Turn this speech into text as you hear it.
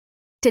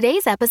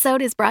Today's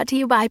episode is brought to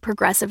you by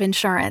Progressive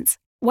Insurance.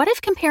 What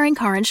if comparing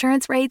car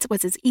insurance rates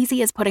was as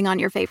easy as putting on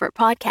your favorite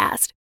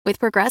podcast? With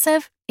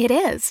Progressive, it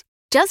is.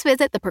 Just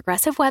visit the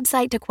Progressive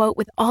website to quote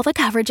with all the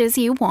coverages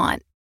you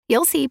want.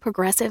 You'll see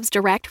Progressive's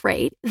direct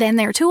rate, then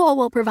their tool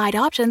will provide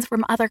options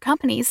from other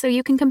companies so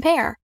you can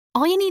compare.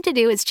 All you need to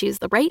do is choose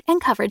the rate and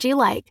coverage you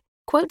like.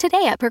 Quote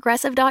today at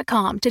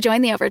Progressive.com to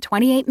join the over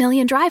 28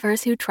 million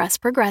drivers who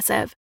trust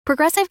Progressive.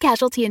 Progressive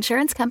Casualty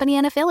Insurance Company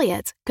and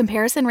Affiliates.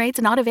 Comparison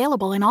rates not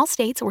available in all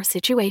states or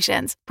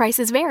situations.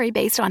 Prices vary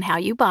based on how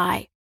you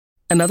buy.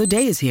 Another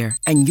day is here,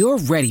 and you're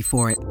ready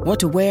for it. What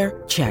to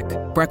wear? Check.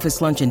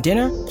 Breakfast, lunch, and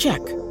dinner?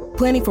 Check.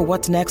 Planning for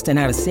what's next and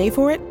how to save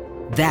for it?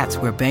 That's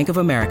where Bank of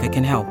America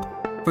can help.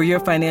 For your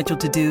financial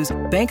to-dos,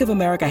 Bank of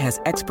America has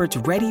experts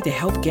ready to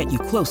help get you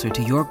closer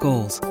to your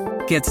goals.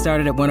 Get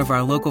started at one of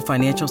our local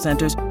financial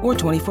centers or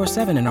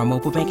 24/7 in our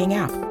mobile banking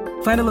app.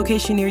 Find a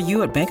location near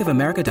you at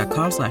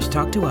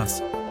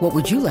bankofamerica.com/talktous. What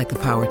would you like the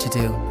power to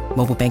do?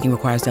 Mobile banking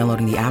requires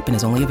downloading the app and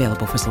is only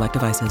available for select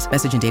devices.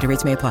 Message and data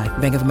rates may apply.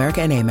 Bank of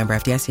America N.A., member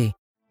FDIC.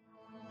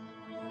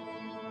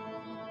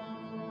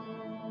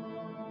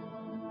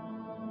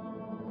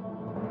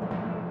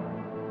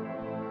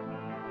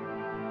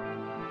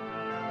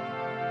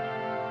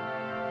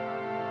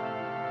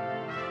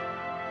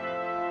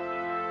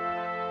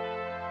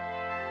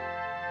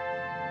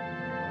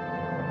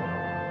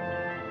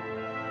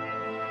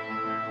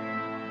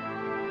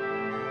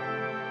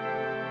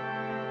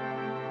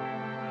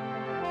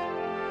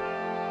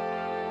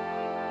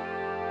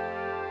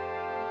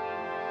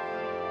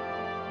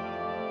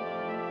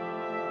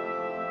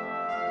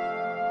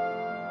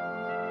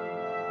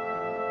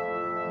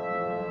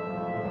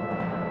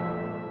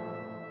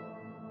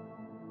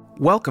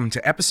 Welcome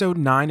to episode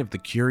 9 of the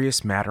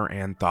Curious Matter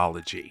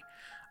Anthology.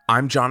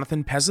 I'm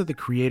Jonathan Pezza, the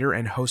creator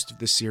and host of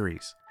the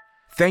series.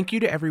 Thank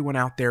you to everyone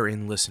out there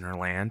in listener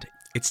land.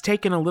 It's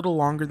taken a little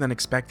longer than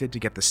expected to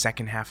get the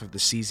second half of the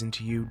season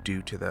to you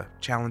due to the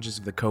challenges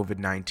of the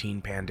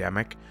COVID-19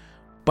 pandemic,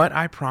 but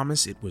I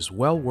promise it was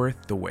well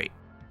worth the wait.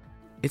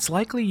 It's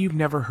likely you've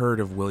never heard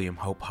of William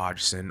Hope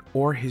Hodgson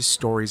or his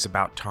stories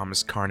about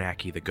Thomas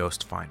Carnacki, the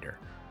Ghost Finder.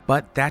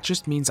 But that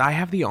just means I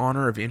have the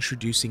honor of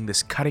introducing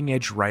this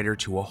cutting-edge writer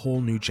to a whole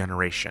new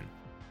generation.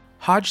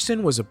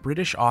 Hodgson was a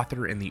British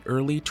author in the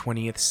early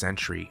 20th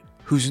century,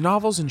 whose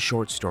novels and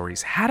short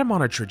stories had him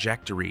on a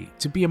trajectory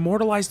to be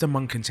immortalized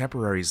among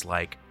contemporaries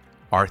like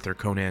Arthur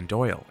Conan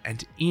Doyle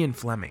and Ian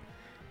Fleming.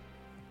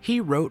 He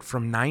wrote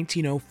from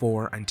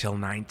 1904 until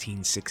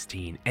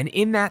 1916, and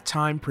in that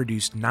time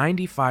produced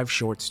 95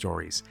 short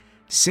stories,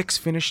 6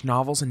 finished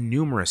novels, and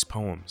numerous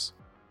poems.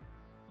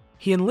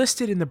 He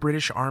enlisted in the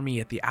British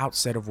Army at the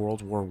outset of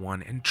World War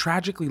I and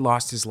tragically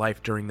lost his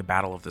life during the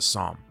Battle of the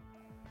Somme.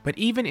 But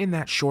even in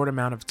that short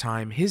amount of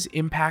time, his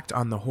impact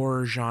on the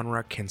horror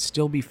genre can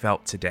still be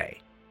felt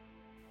today.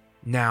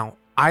 Now,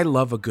 I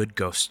love a good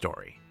ghost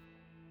story.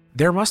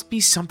 There must be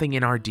something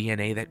in our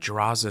DNA that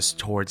draws us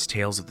towards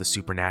tales of the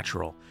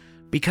supernatural,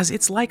 because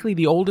it's likely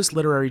the oldest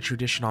literary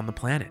tradition on the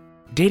planet,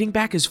 dating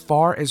back as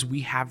far as we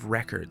have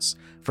records.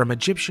 From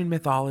Egyptian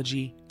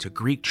mythology to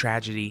Greek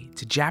tragedy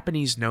to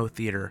Japanese no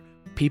theater,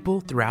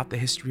 people throughout the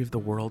history of the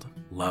world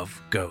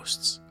love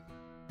ghosts.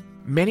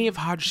 Many of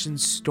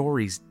Hodgson's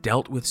stories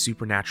dealt with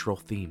supernatural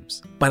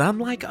themes, but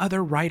unlike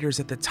other writers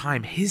at the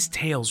time, his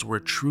tales were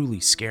truly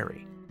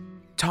scary.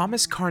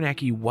 Thomas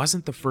Carnacki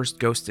wasn't the first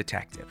ghost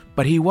detective,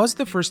 but he was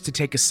the first to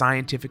take a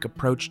scientific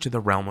approach to the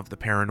realm of the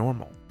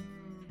paranormal.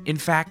 In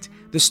fact,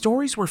 the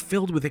stories were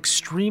filled with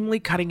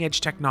extremely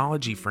cutting-edge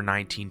technology for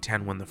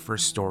 1910 when the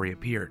first story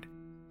appeared.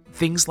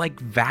 Things like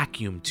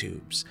vacuum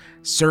tubes,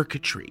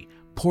 circuitry,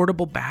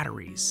 portable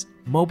batteries,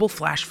 mobile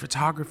flash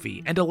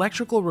photography, and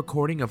electrical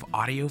recording of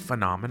audio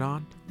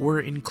phenomenon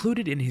were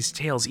included in his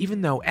tales,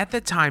 even though at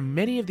the time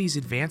many of these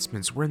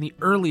advancements were in the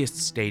earliest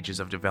stages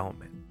of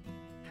development.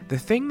 The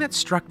thing that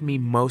struck me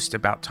most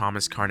about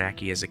Thomas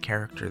Carnacki as a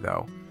character,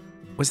 though,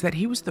 was that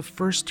he was the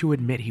first to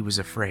admit he was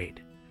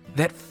afraid.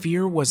 That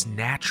fear was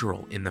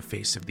natural in the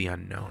face of the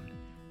unknown.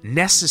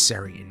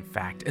 Necessary, in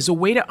fact, as a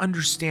way to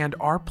understand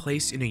our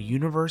place in a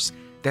universe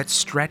that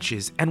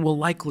stretches and will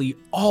likely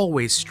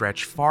always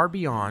stretch far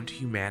beyond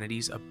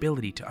humanity's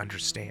ability to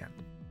understand.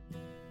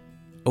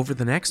 Over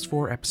the next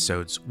 4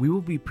 episodes, we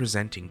will be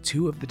presenting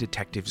 2 of the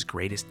detective's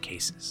greatest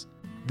cases.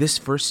 This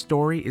first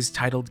story is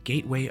titled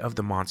Gateway of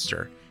the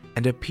Monster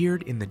and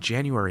appeared in the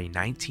January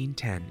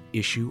 1910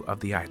 issue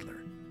of The Idler.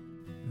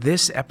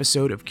 This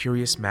episode of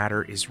Curious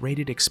Matter is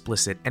rated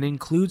explicit and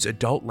includes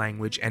adult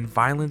language and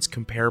violence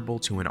comparable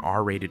to an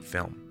R-rated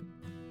film.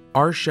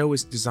 Our show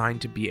is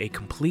designed to be a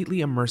completely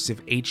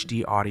immersive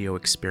HD audio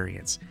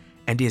experience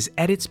and is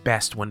at its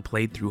best when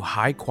played through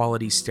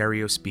high-quality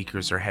stereo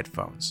speakers or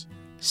headphones.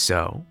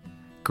 So,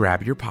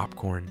 grab your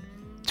popcorn,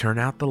 turn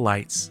out the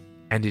lights,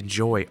 and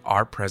enjoy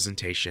our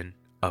presentation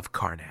of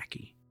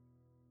Carnacki.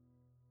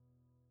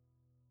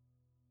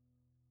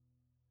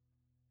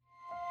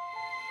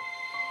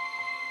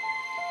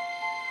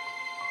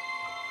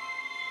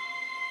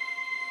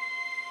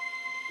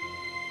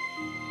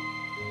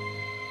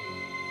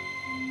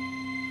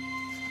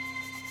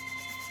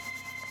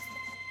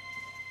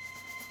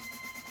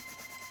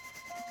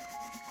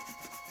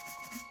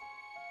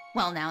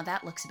 Well, now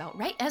that looks about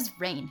right as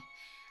rain.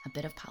 A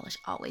bit of polish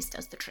always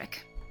does the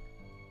trick.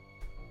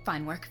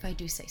 Fine work if I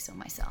do say so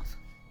myself.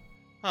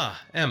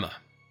 Ah, Emma.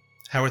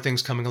 How are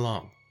things coming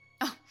along?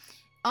 Oh,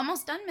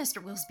 almost done,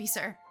 Mr. Wilsby,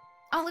 sir.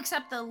 All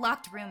except the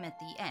locked room at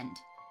the end.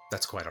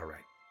 That's quite all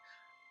right.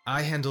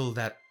 I handle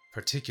that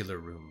particular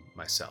room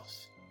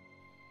myself.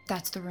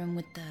 That's the room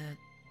with the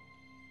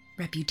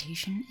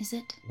reputation, is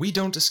it? We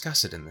don't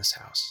discuss it in this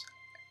house.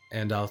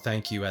 And I'll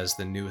thank you as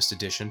the newest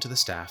addition to the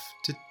staff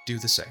to do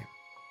the same.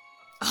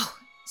 Oh,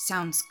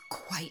 sounds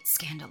quite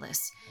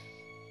scandalous.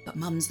 But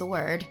mum's the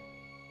word.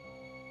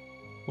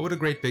 What would a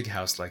great big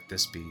house like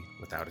this be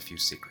without a few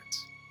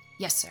secrets?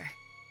 Yes, sir.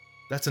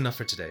 That's enough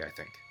for today, I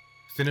think.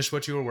 Finish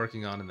what you were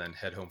working on and then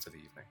head home for the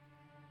evening.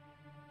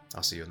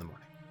 I'll see you in the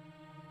morning.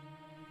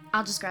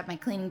 I'll just grab my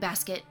cleaning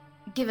basket,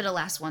 give it a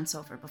last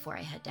once-over before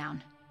I head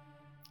down.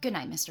 Good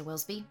night, Mr.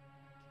 Wilsby.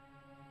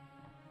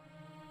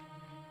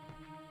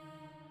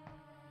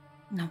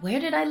 Now, where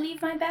did I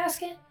leave my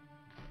basket?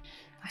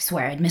 I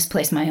swear I'd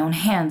misplace my own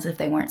hands if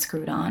they weren't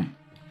screwed on.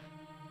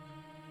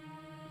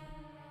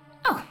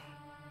 Oh,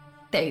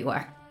 there you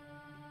are.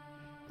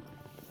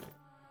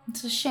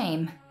 It's a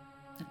shame.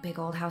 A big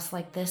old house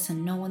like this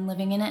and no one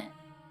living in it.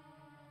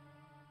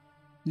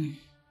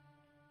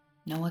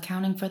 No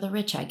accounting for the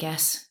rich, I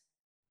guess.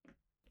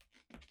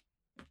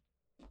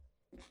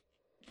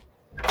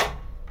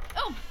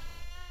 Oh!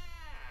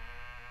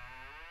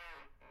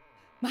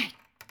 My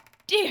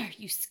dear,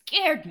 you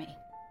scared me.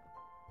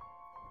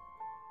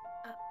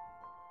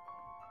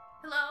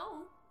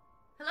 Hello?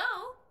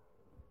 Hello?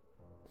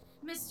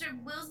 Mr.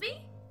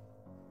 Wilsby?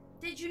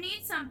 Did you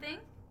need something?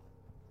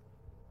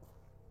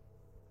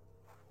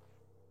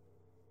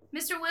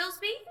 Mr.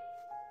 Wilsby?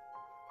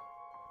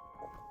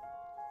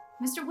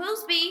 Mr.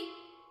 Wilsby?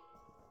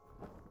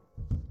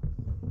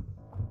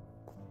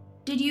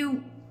 Did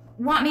you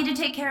want me to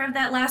take care of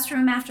that last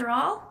room after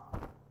all?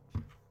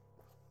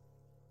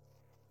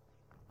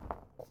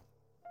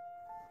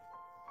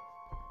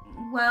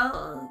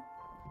 Well,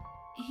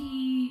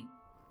 he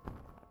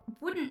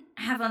wouldn't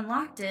have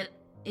unlocked it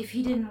if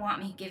he didn't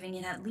want me giving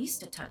it at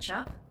least a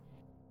touch-up.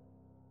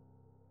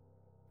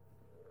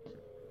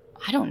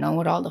 I don't know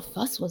what all the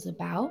fuss was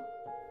about.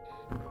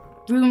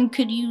 Room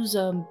could use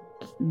a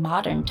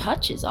modern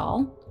touch is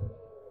all.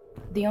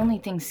 The only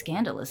thing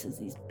scandalous is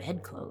these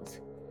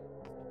bedclothes.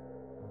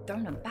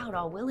 Thrown about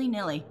all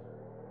willy-nilly.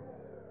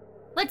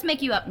 Let's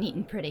make you up neat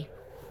and pretty.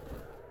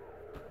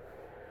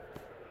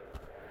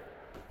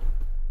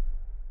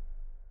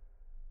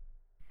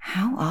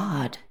 How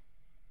odd.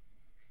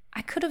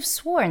 I could have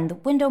sworn the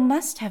window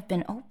must have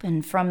been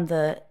open from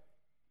the...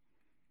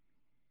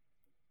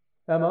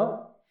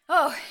 Emma?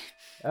 Oh,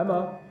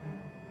 Emma?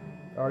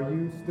 Are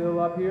you still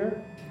up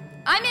here?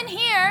 I'm in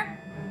here!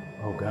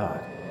 Oh,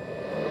 God.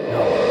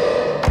 No.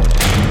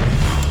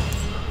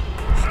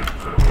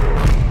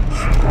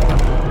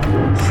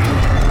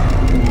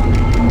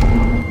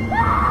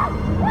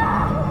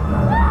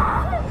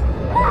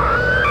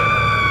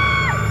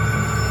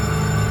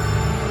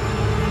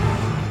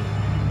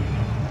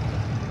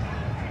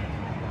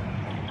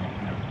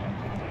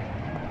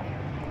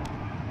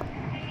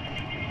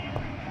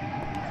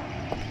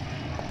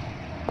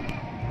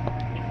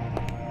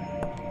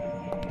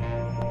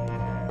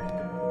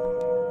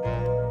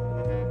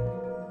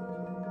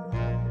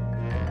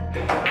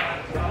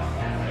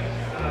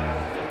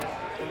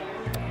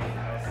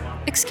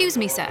 Excuse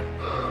me, sir.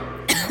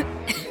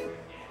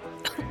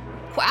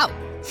 Wow,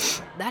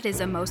 that is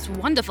a most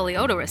wonderfully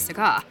odorous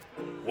cigar.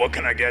 What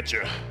can I get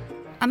you?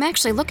 I'm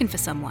actually looking for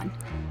someone,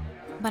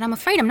 but I'm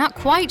afraid I'm not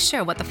quite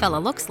sure what the fella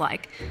looks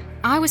like.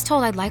 I was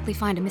told I'd likely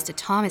find a Mr.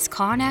 Thomas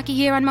Carnacky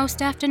here on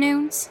most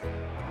afternoons.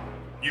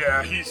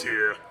 Yeah, he's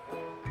here.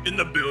 In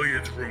the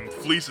billiards room,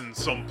 fleecing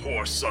some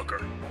poor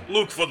sucker.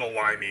 Look for the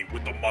limey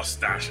with the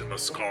mustache and the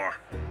scar.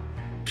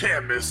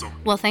 Can't miss him.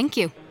 Well, thank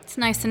you. It's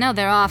nice to know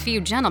there are a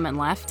few gentlemen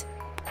left.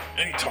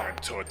 Anytime,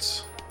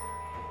 Toots.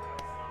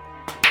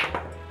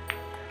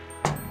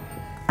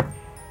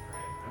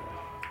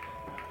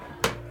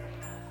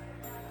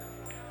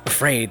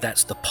 Afraid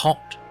that's the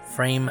pot,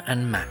 frame,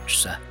 and match,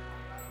 sir.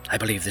 I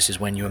believe this is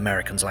when you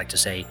Americans like to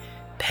say,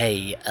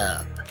 pay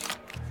up.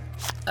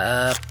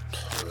 A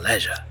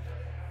pleasure.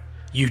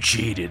 You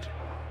cheated.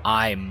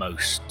 I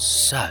most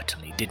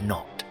certainly did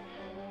not.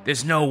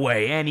 There's no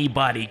way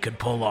anybody could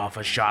pull off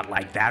a shot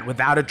like that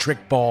without a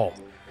trick ball.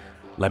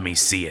 Let me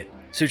see it.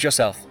 Suit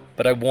yourself,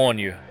 but I warn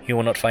you, you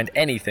will not find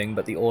anything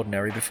but the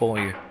ordinary before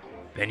you.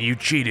 Then you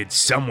cheated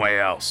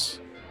somewhere else.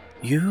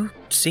 You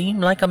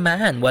seem like a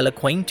man well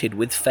acquainted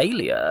with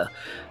failure.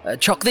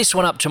 Chalk this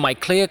one up to my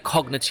clear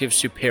cognitive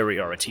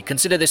superiority.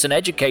 Consider this an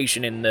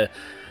education in the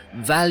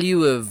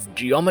value of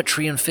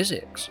geometry and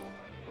physics.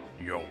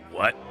 Your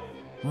what?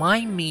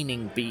 My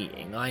meaning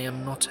being, I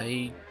am not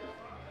a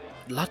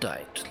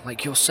Luddite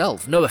like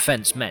yourself. No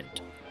offense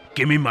meant.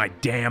 Give me my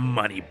damn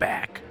money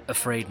back.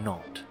 Afraid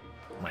not,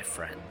 my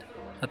friend.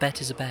 A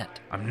bet is a bet.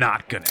 I'm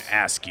not gonna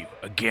ask you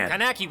again.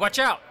 Kanaki, watch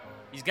out!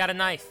 He's got a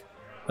knife.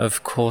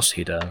 Of course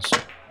he does.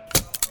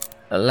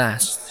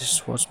 Alas,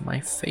 this was my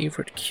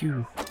favorite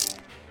cue.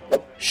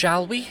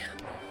 Shall we?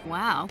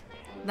 Wow,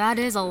 that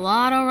is a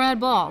lot of red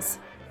balls.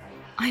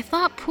 I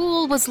thought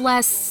pool was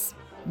less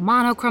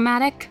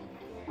monochromatic.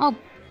 Oh,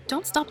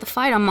 don't stop the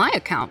fight on my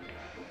account.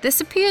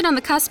 This appeared on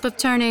the cusp of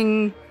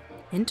turning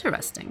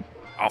interesting.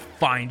 I'll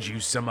find you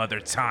some other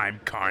time,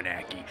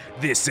 Karnacki.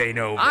 This ain't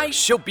over. I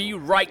shall be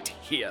right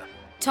here.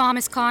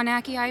 Thomas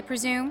Karnacki, I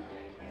presume?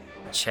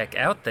 Check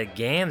out the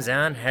gams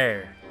on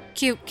her.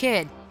 Cute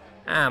kid.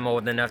 I'm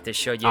old enough to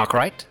show you.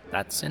 Arkwright,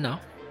 that's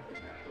enough.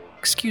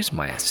 Excuse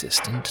my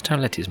assistant,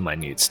 don't let his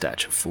minute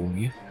stature fool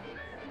you.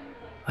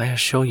 I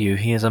assure you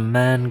he is a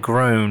man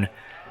grown.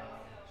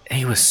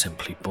 He was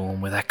simply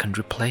born with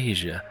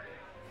achondroplasia,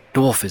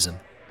 dwarfism.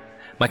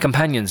 My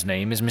companion's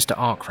name is Mr.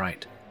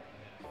 Arkwright.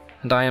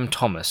 And I am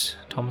Thomas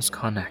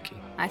Karnacki.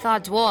 I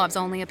thought dwarves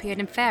only appeared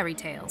in fairy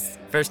tales.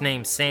 First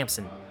name's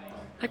Samson.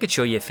 I could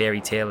show you a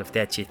fairy tale if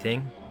that's your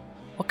thing.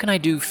 What can I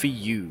do for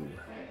you,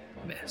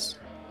 miss?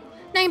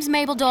 Name's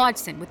Mabel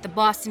Dodson with the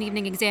Boston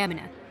Evening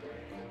Examiner.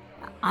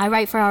 I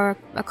write for our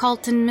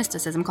occult and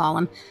mysticism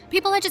column.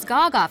 People are just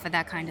gaga for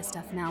that kind of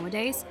stuff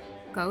nowadays.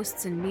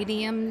 Ghosts and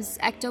mediums,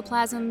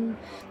 ectoplasm,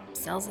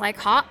 sells like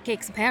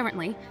hotcakes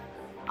apparently.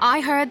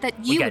 I heard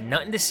that you... We got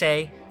nothing to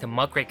say to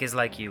muckrakers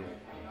like you.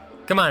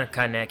 Come on,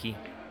 Karnacki.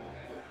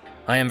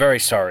 I am very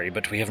sorry,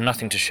 but we have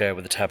nothing to share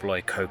with the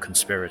tabloid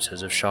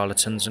co-conspirators of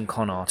charlatans and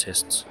con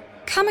artists.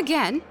 Come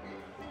again?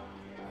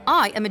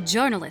 I am a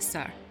journalist,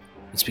 sir.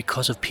 It's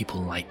because of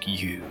people like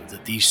you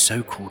that these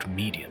so-called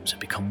mediums have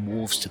become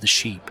wolves to the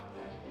sheep,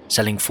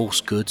 selling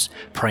false goods,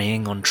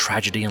 preying on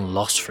tragedy and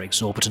loss for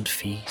exorbitant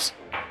fees.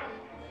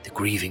 The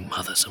grieving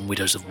mothers and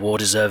widows of war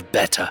deserve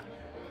better.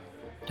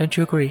 Don't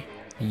you agree?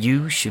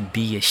 You should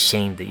be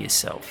ashamed of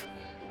yourself.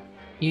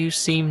 You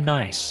seem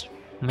nice.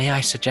 May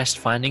I suggest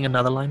finding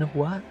another line of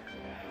work?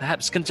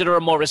 Perhaps consider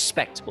a more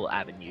respectable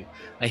avenue.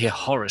 I hear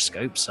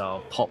horoscopes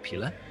are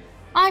popular.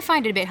 I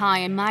find it a bit high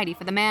and mighty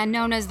for the man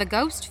known as the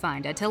Ghost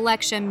Finder to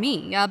lecture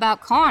me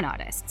about con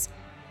artists.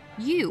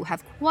 You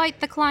have quite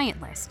the client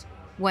list.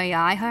 Way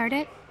I heard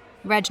it,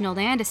 Reginald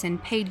Anderson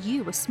paid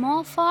you a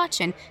small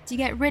fortune to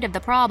get rid of the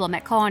problem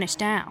at Cornish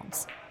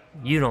Downs.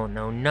 You don't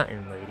know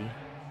nothing, lady.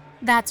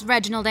 That's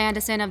Reginald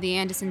Anderson of the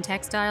Anderson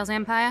Textiles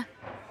Empire.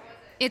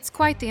 It's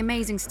quite the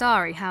amazing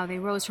story how they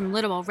rose from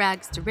literal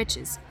rags to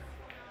riches.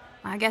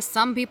 I guess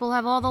some people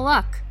have all the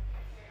luck.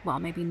 Well,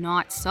 maybe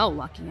not so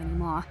lucky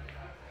anymore.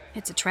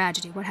 It's a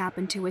tragedy what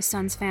happened to his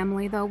son's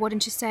family, though,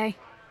 wouldn't you say?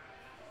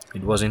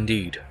 It was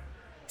indeed.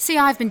 See,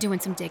 I've been doing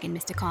some digging,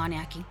 Mr.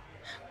 Karnacki.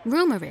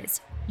 Rumor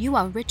is, you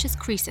are rich as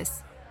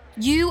Croesus.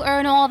 You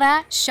earn all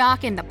that,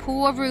 shocking the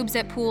poor rubes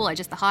at pool are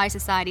just the high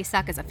society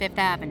suckers of Fifth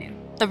Avenue.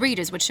 The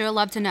readers would sure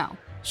love to know.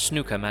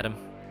 Snooker, madam.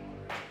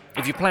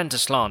 If you plan to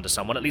slander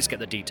someone, at least get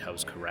the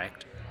details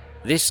correct.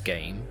 This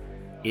game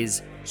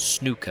is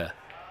snooker.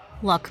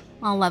 Look,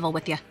 I'll level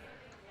with you.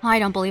 I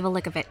don't believe a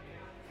lick of it.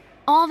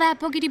 All that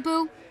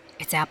boogity-boo,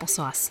 it's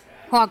applesauce.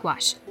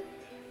 Hogwash.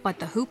 But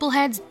the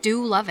hoopleheads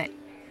do love it.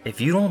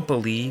 If you don't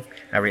believe,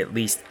 or at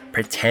least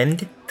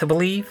pretend to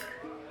believe,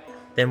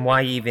 then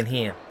why even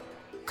here?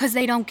 'Cause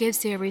they don't give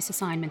serious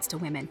assignments to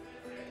women.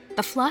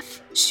 The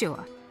fluff?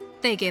 Sure.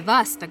 They give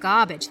us the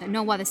garbage that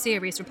no other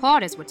serious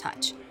reporters would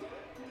touch.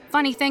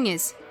 Funny thing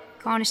is,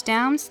 Cornish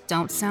Downs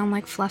don't sound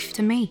like fluff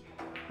to me.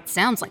 It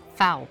sounds like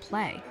foul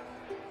play.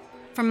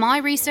 From my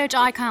research,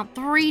 I count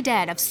 3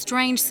 dead of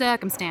strange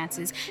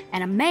circumstances,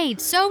 and a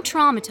maid so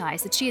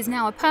traumatized that she is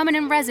now a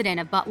permanent resident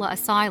of Butler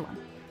Asylum.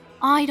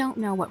 I don't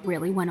know what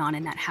really went on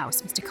in that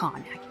house, Mr.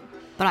 Karnacki,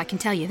 but I can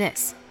tell you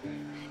this.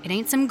 It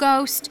ain't some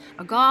ghost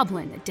or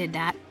goblin that did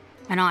that,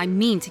 and I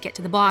mean to get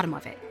to the bottom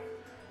of it.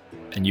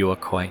 And you are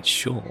quite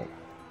sure?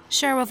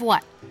 Sure of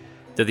what?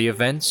 That the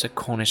events at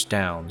Cornish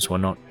Downs were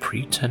not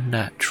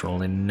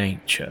preternatural in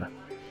nature.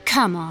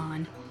 Come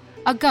on.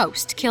 A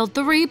ghost killed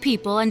 3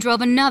 people and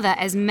drove another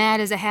as mad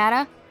as a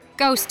hatter?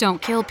 Ghosts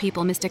don't kill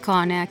people, Mr.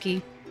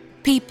 Karnacki.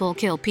 People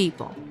kill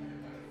people.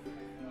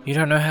 You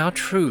don't know how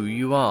true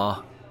you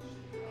are.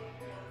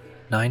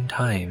 9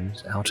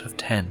 times out of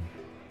 10.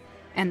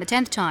 And the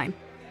 10th time?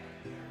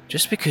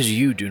 Just because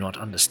you do not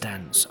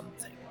understand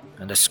something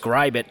and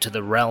ascribe it to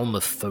the realm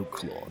of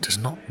folklore does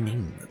not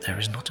mean that there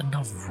is not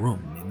enough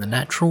room in the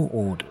natural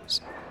orders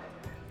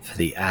for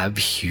the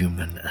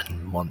abhuman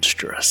and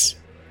monstrous.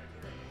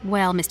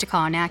 Well, Mr.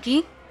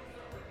 Karnacki,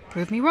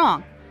 prove me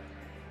wrong.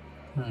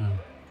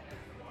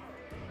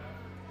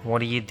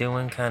 What are you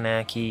doing,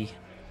 Karnacki?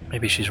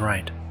 Maybe she's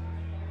right.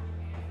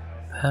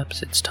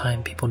 Perhaps it's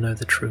time people know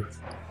the truth.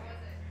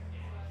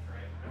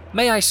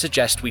 May I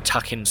suggest we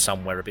tuck in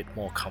somewhere a bit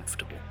more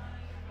comfortable?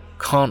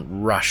 Can't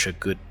rush a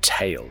good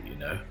tale, you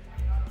know.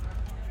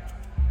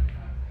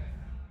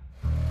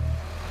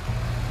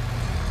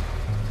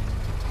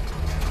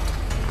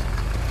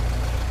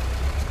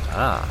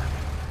 Ah,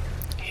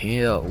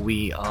 here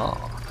we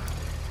are.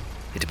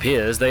 It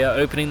appears they are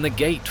opening the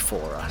gate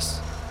for us.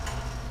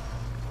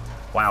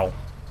 Wow.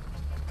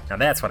 Now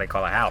that's what I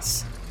call a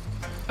house.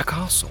 A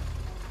castle.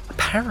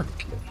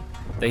 Apparently,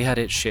 they had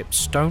it shipped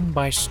stone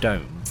by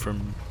stone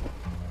from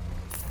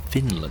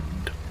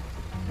Finland.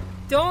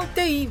 Don't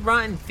they eat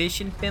rotten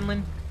fish in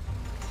Finland?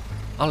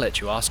 I'll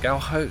let you ask our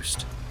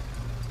host.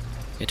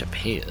 It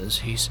appears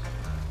he's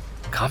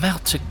come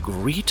out to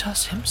greet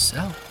us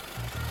himself.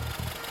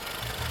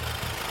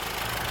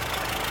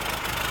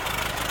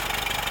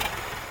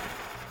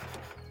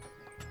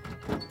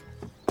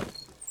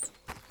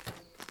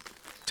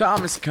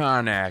 Thomas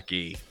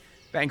Karnacki.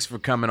 Thanks for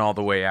coming all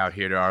the way out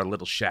here to our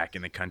little shack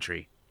in the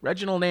country.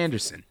 Reginald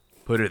Anderson.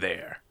 Put her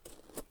there.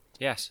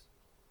 Yes.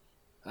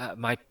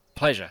 My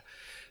pleasure.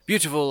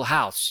 Beautiful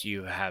house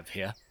you have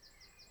here.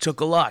 Took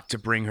a lot to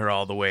bring her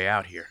all the way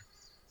out here.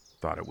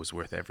 Thought it was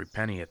worth every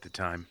penny at the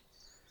time.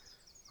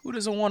 Who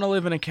doesn't want to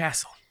live in a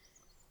castle?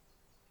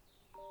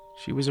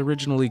 She was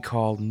originally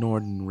called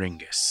Norden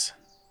Ringus.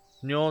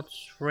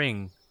 Njord's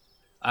ring.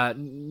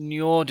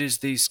 Njord is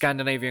the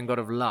Scandinavian god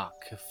of luck,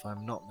 if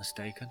I'm not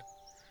mistaken.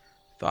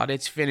 Thought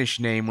its Finnish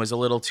name was a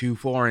little too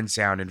foreign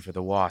sounding for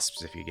the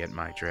wasps, if you get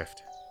my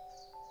drift.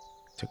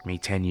 Took me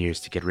 10 years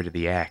to get rid of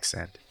the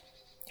accent.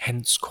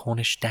 Hence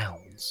Cornish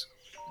Downs.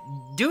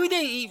 Do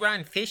they eat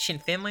rotten fish in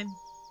Finland?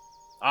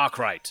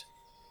 Arkwright.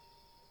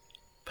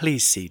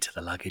 Please see to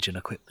the luggage and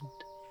equipment.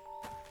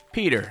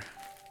 Peter,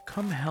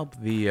 come help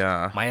the,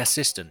 My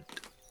assistant.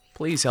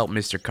 Please help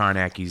Mr.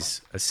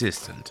 Karnacki's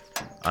assistant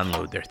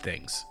unload their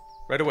things.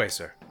 Right away,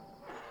 sir.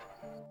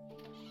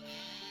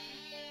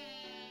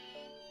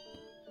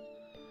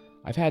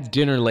 I've had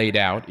dinner laid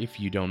out, if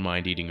you don't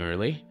mind eating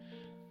early.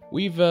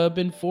 We've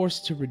been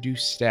forced to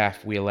reduce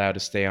staff we allow to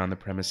stay on the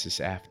premises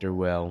after,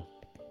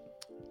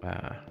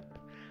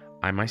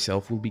 I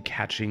myself will be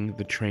catching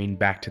the train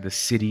back to the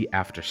city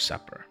after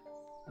supper.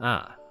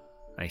 Ah,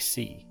 I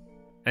see.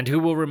 And who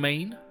will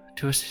remain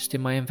to assist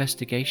in my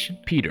investigation?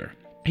 Peter.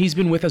 He's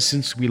been with us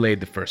since we laid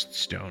the first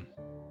stone.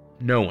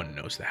 No one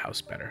knows the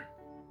house better.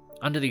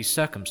 Under these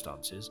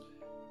circumstances,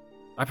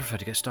 I prefer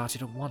to get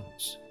started at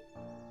once.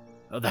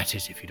 That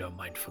is, if you don't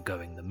mind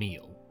forgoing the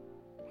meal.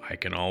 I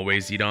can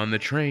always eat on the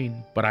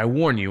train, but I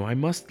warn you, I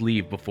must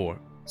leave before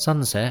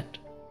sunset.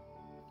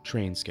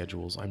 Train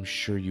schedules, I'm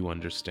sure you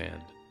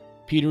understand.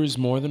 Peter is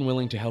more than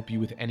willing to help you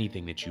with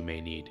anything that you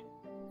may need.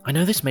 I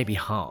know this may be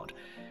hard,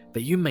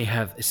 but you may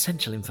have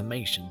essential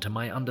information to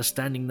my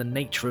understanding the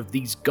nature of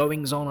these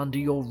goings-on under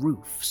your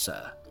roof,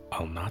 sir.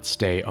 I'll not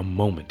stay a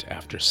moment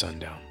after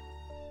sundown.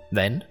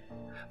 Then,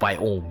 by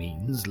all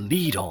means,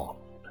 lead on.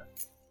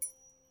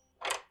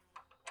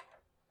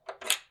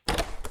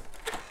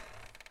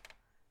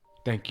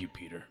 Thank you,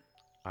 Peter.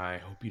 I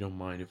hope you don't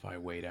mind if I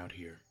wait out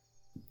here.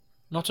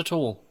 Not at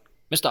all.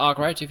 Mr.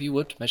 Arkwright, if you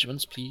would,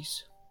 measurements,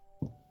 please.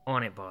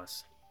 On it,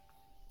 boss.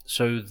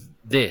 So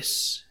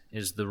this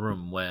is the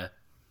room where...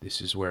 This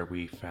is where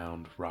we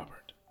found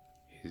Robert,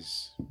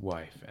 his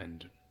wife,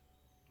 and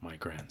my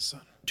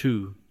grandson.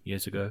 2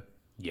 years ago?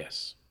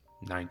 Yes,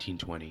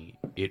 1920.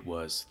 It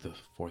was the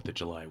 4th of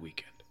July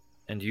weekend.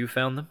 And you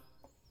found them?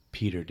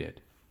 Peter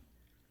did.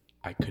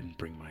 I couldn't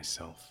bring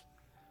myself.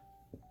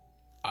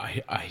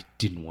 I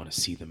didn't want to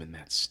see them in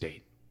that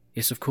state.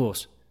 Yes, of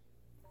course.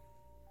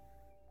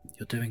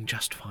 You're doing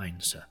just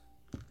fine, sir.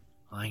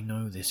 I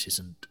know this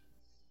isn't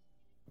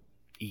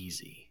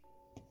easy.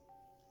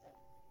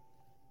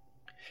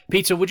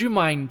 Peter, would you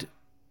mind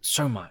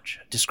so much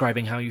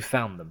describing how you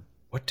found them?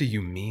 What do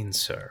you mean,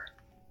 sir?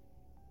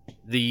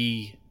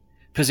 The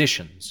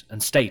positions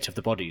and state of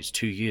the bodies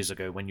 2 years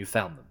ago when you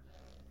found them.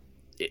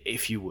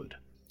 If you would.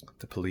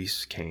 The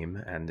police came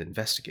and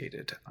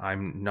investigated.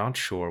 I'm not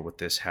sure what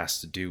this has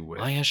to do with...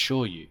 I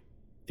assure you,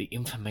 the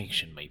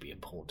information may be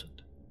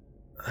important.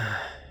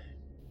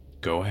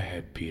 Go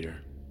ahead, Peter.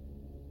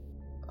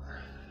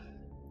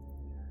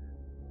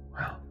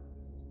 Well,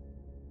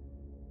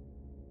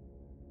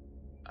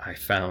 I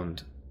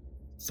found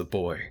the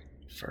boy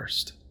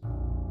first.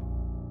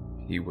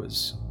 He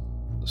was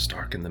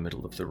stark in the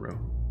middle of the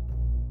room,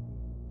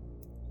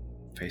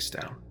 face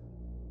down.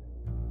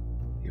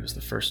 He was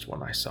the first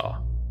one I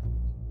saw.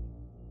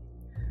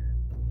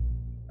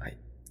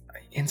 I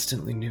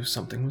instantly knew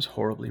something was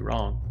horribly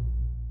wrong.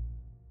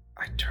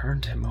 I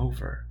turned him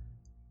over,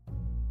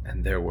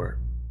 and there were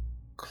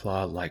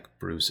claw-like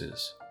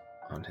bruises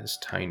on his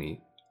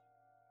tiny...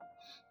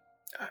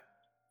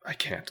 I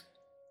can't.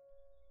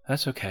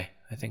 That's okay.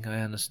 I think I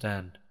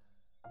understand.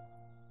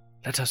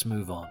 Let us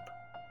move on.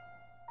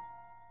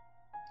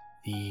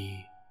 The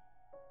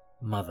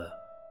mother.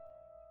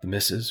 The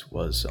missus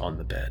was on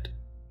the bed.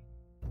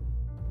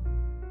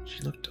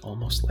 She looked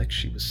almost like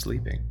she was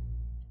sleeping.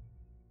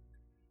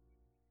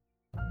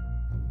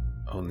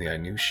 Only I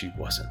knew she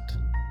wasn't,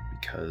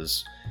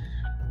 because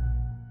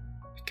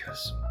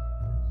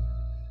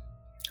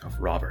of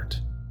Robert.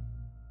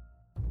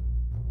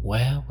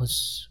 Where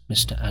was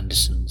Mr.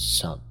 Anderson's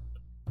son?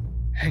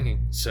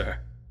 Hanging, sir,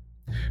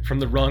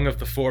 from the rung of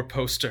the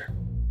four-poster.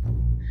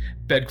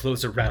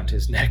 Bedclothes around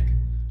his neck.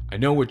 I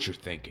know what you're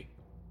thinking.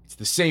 It's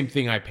the same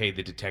thing I paid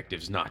the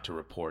detectives not to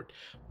report.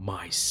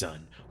 My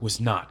son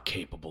was not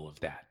capable of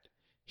that.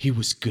 He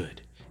was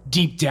good.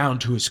 Deep down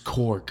to his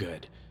core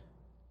good.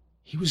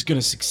 He was going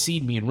to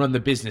succeed me and run the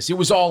business. It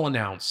was all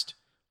announced.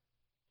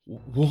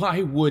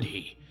 Why would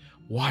he?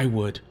 Why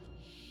would...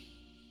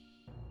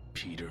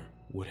 Peter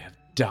would have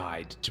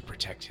died to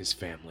protect his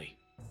family.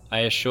 I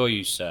assure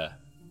you, sir,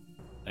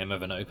 I am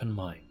of an open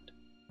mind.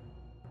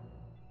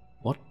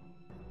 What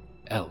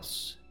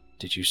else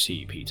did you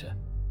see, Peter?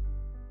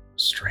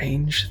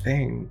 Strange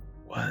thing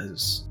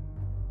was...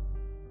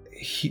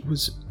 he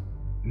was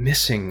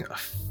missing a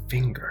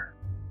finger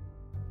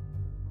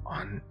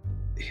on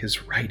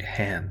his right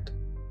hand.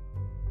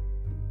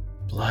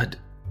 Blood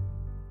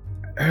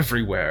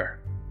everywhere,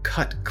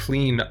 cut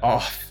clean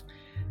off.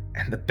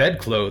 And the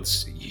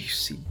bedclothes, you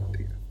see,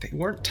 they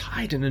weren't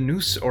tied in a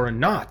noose or a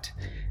knot.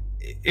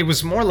 It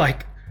was more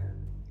like...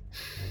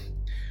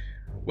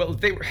 well,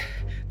 they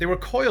were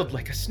coiled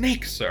like a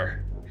snake,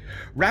 sir.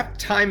 Wrapped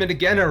time and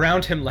again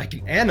around him like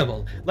an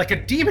animal, like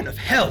a demon of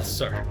hell,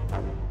 sir.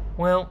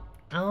 Well,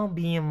 I'll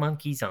be a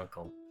monkey's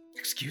uncle.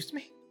 Excuse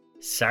me?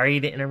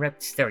 Sorry to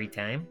interrupt story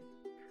time.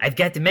 I've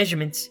got the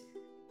measurements.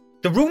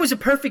 The room is a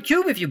perfect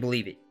cube, if you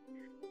believe it.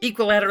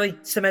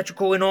 Equilaterally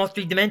symmetrical in all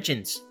 3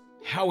 dimensions.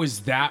 How is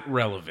that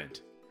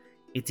relevant?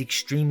 It's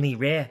extremely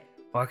rare,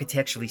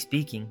 architecturally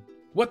speaking.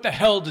 What the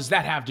hell does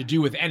that have to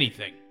do with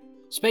anything?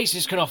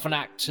 Spaces can often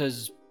act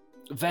as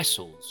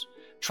vessels,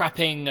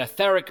 trapping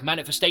etheric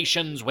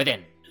manifestations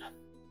within.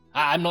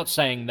 I'm not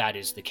saying that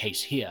is the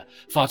case here.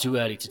 Far too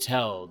early to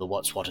tell the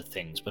what's what of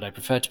things, but I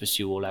prefer to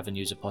pursue all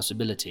avenues of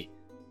possibility.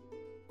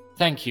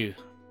 Thank you,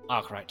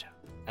 Arkwright.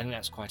 I think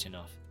that's quite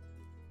enough.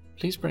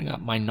 Please bring up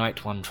my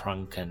Night One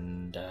trunk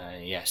and,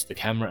 yes, the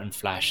camera and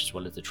flash as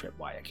well as the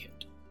tripwire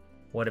kit.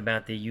 What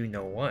about the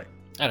you-know-what?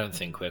 I don't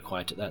think we're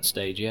quite at that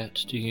stage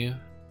yet, do you?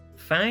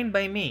 Fine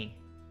by me.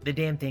 The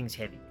damn thing's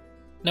heavy.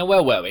 Now,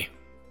 where were we?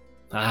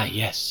 Ah,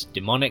 yes,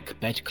 demonic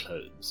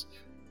bedclothes.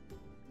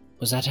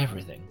 Was that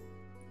everything?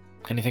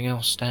 Anything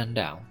else stand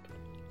out?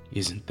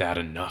 Isn't that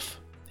enough?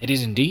 It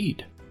is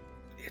indeed.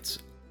 It's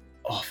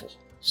awful,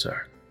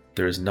 sir.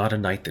 There is not a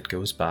night that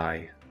goes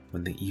by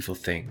when the evil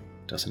thing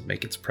doesn't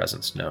make its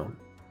presence known.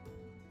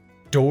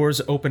 Doors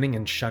opening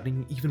and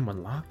shutting, even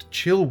when locked,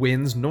 chill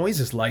winds,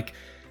 noises like...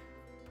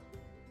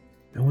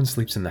 No one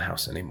sleeps in the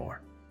house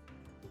anymore.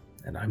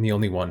 And I'm the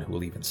only one who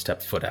will even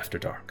step foot after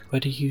dark. Where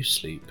do you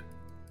sleep?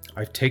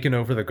 I've taken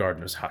over the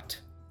gardener's hut.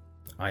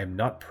 I am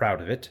not proud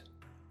of it,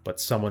 but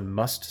someone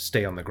must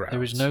stay on the grounds.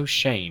 There is no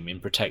shame in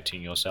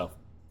protecting yourself.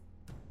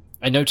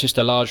 I noticed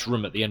a large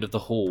room at the end of the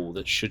hall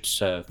that should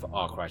serve for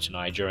Arkwright and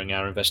I during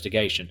our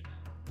investigation.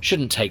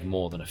 Shouldn't take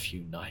more than a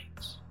few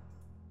nights.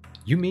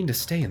 You mean to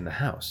stay in the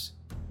house?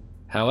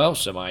 How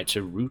else am I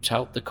to root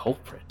out the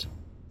culprit?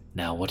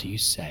 Now what do you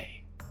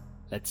say?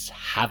 Let's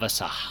have us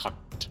a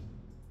hunt.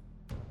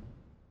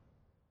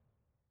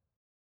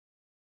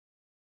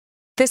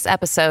 This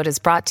episode is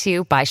brought to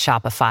you by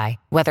Shopify.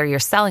 Whether you're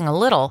selling a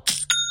little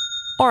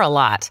or a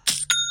lot,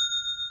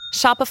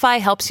 Shopify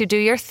helps you do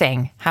your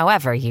thing,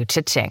 however you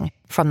cha-ching.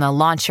 From the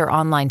launch your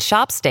online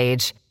shop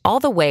stage, all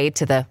the way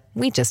to the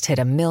we just hit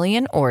 1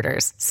 million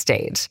orders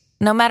stage.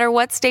 No matter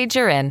what stage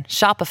you're in,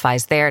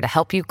 Shopify's there to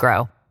help you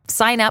grow.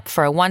 Sign up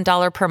for a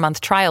 $1 per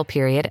month trial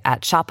period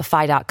at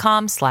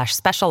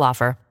shopify.com/special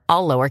offer,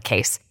 all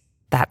lowercase.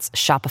 That's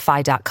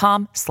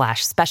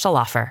shopify.com/special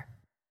offer.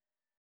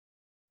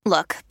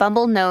 Look,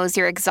 Bumble knows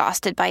you're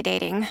exhausted by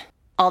dating.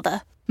 All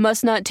the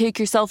must not take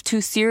yourself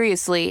too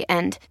seriously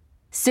and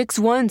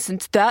 6'1"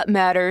 since that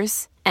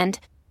matters. And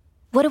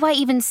what do I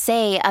even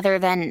say other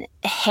than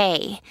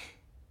hey?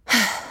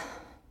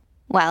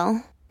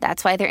 Well,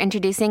 that's why they're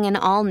introducing an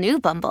all-new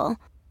Bumble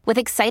with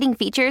exciting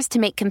features to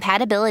make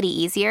compatibility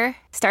easier,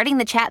 starting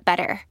the chat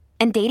better,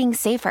 and dating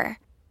safer.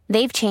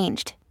 They've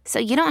changed, so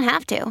you don't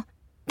have to.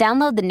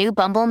 Download the new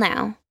Bumble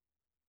now.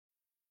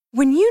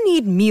 When you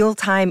need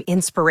mealtime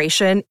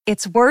inspiration,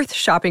 it's worth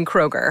shopping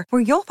Kroger,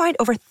 where you'll find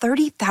over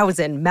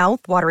 30,000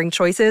 mouth-watering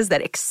choices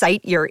that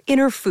excite your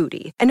inner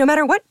foodie. And no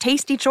matter what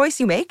tasty choice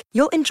you make,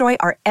 you'll enjoy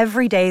our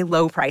everyday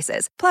low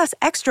prices, plus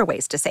extra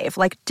ways to save,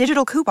 like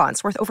digital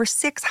coupons worth over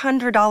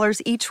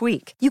 $600 each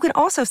week. You can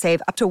also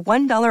save up to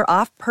 $1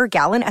 off per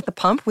gallon at the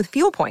pump with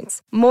fuel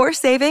points. More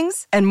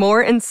savings and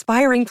more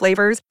inspiring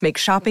flavors make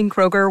shopping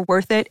Kroger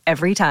worth it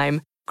every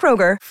time.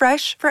 Kroger,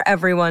 fresh for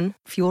everyone.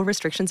 Fuel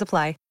restrictions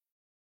apply.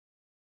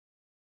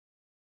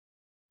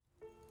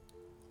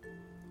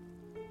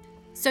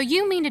 So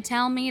you mean to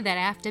tell me that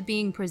after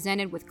being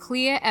presented with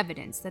clear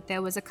evidence that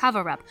there was a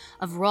cover-up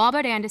of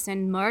Robert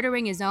Anderson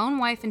murdering his own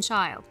wife and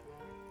child,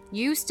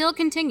 you still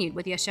continued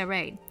with your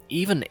charade?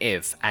 Even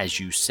if, as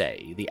you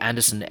say, the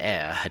Anderson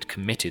heir had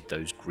committed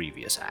those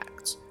grievous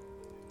acts,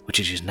 which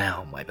it is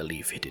now my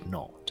belief he did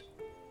not,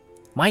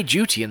 my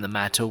duty in the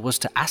matter was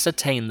to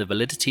ascertain the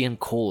validity and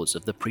cause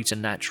of the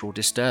preternatural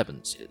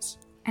disturbances.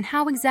 And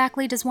how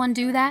exactly does one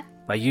do that?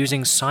 By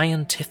using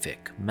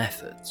scientific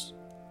methods.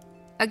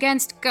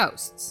 Against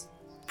ghosts.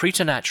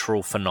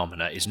 Preternatural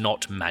phenomena is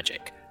not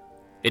magic.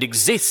 It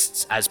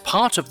exists as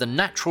part of the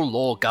natural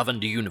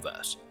law-governed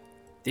universe.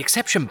 The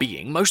exception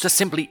being, most are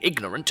simply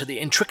ignorant to the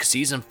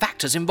intricacies and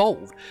factors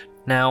involved.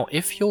 Now,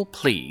 if you'll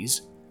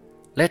please,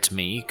 let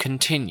me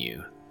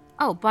continue.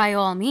 Oh, by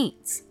all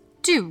means.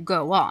 Do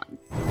go on.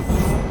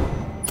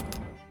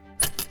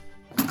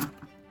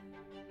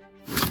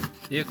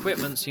 The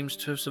equipment seems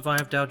to have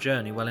survived our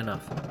journey well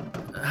enough.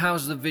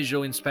 How's the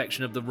visual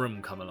inspection of the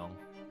room come along?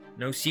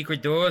 No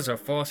secret doors or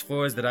false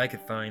floors that I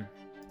could find.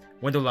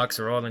 Window locks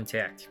are all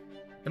intact.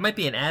 There might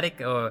be an attic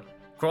or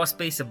crawl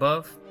space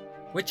above.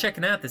 We're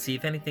checking out to see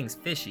if anything's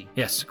fishy.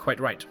 Yes,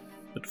 quite right.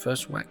 But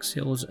first, wax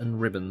seals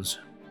and ribbons.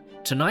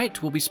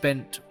 Tonight will be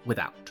spent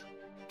without,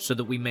 so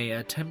that we may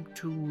attempt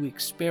to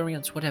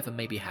experience whatever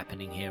may be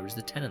happening here as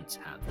the tenants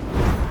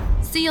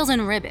have. Seals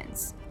and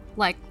ribbons?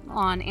 Like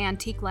on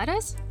antique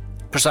letters?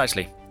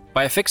 Precisely.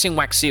 By affixing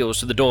wax seals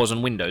to the doors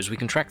and windows, we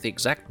can track the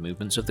exact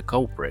movements of the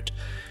culprit,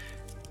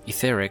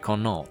 etheric or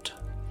not.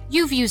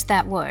 You've used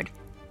that word,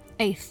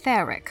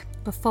 etheric,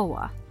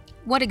 before.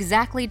 What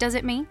exactly does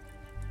it mean?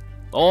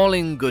 All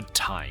in good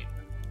time.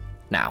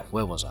 Now,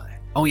 where was I?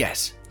 Oh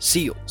yes,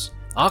 seals.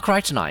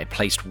 Arkwright and I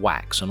placed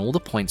wax on all the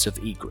points of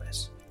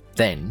egress.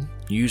 Then,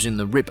 using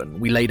the ribbon,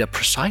 we laid a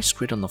precise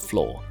grid on the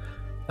floor,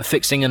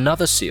 affixing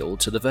another seal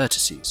to the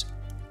vertices.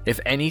 If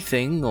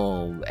anything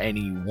or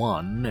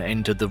anyone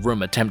entered the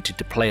room attempting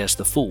to play us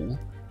the fool,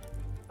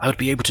 I would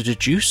be able to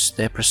deduce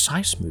their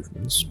precise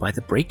movements by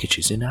the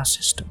breakages in our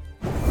system.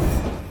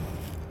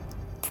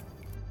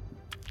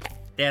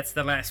 That's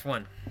the last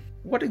one.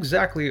 What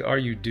exactly are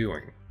you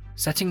doing?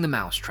 Setting the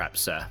mousetrap,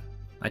 sir.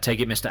 I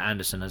take it Mr.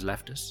 Anderson has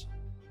left us?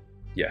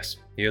 Yes,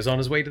 he is on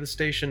his way to the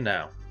station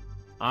now.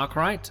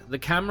 Arkwright, the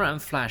camera and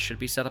flash should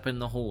be set up in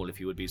the hall if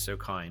you would be so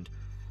kind.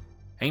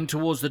 Aim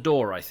towards the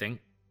door, I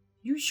think.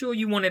 You sure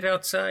you want it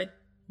outside?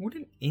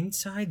 Wouldn't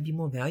inside be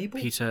more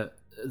valuable? Peter,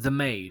 the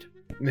maid.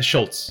 Miss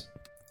Schultz.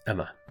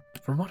 Emma.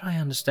 From what I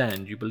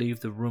understand, you believe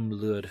the room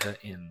lured her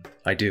in.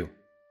 I do.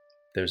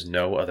 There's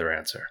no other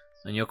answer.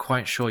 And you're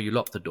quite sure you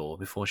locked the door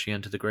before she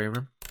entered the grey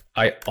room?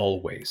 I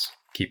always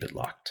keep it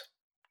locked.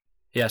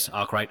 Yes,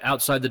 Arkwright,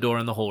 outside the door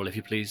in the hall, if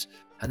you please.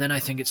 And then I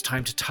think it's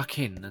time to tuck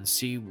in and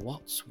see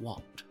what's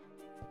what.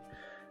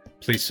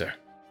 Please, sir.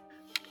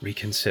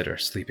 Reconsider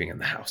sleeping in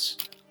the house.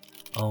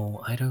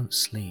 Oh, I don't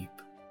sleep.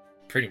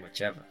 Pretty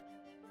much ever.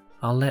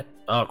 I'll let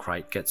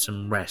Arkwright get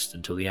some rest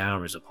until the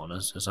hour is upon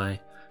us, as I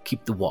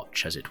keep the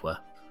watch, as it were.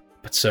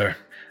 But, sir,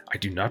 I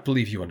do not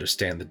believe you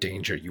understand the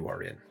danger you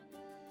are in.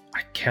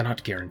 I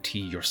cannot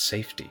guarantee your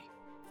safety.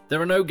 There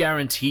are no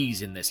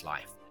guarantees in this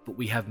life, but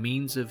we have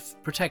means of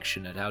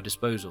protection at our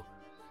disposal.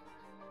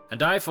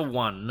 And I, for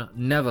one,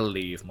 never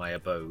leave my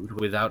abode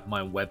without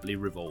my Webley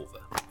revolver.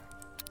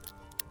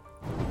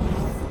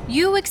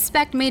 You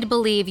expect me to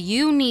believe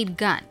you need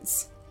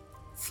guns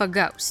for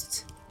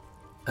ghosts?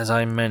 As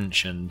I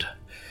mentioned,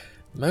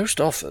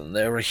 most often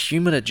there are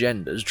human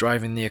agendas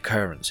driving the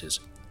occurrences.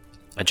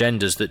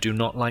 Agendas that do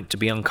not like to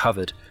be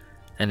uncovered,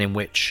 and in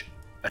which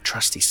a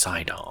trusty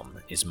sidearm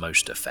is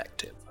most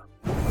effective.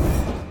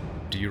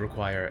 Do you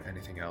require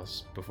anything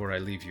else before I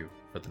leave you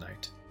for the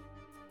night?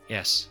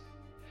 Yes.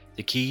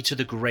 The key to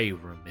the grey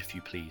room, if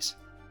you please.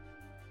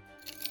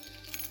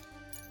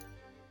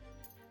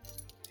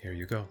 Here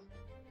you go.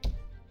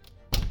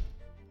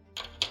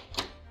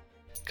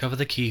 Cover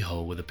the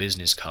keyhole with a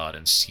business card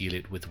and seal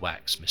it with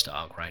wax, Mr.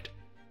 Arkwright.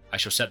 I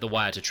shall set the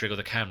wire to trigger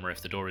the camera if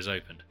the door is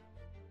opened.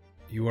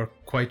 You are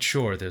quite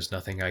sure there's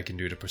nothing I can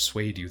do to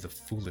persuade you the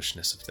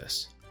foolishness of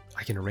this?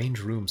 I can arrange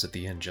rooms at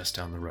the inn just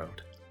down the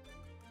road.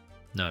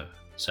 No,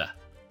 sir.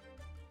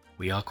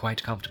 We are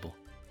quite comfortable.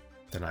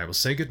 Then I will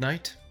say good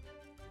night,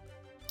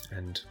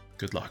 and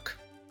good luck.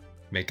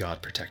 May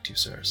God protect you,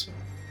 sirs.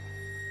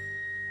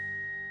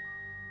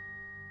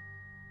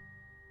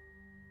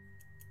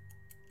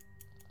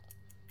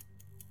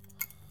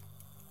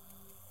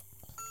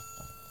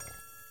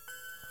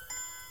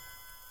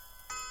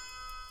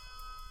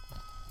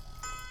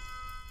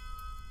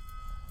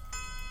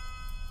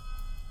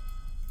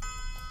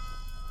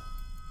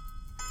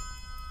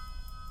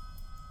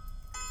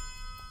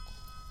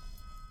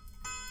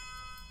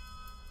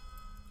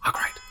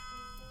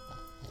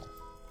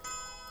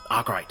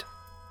 Arkwright.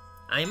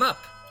 I'm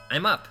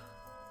up.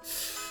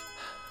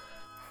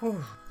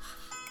 Whew.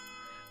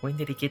 When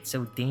did it get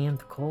so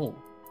damned cold?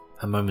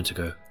 A moment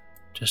ago,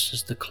 just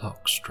as the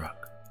clock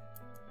struck.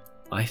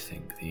 I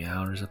think the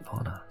hour is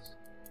upon us.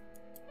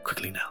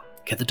 Quickly now,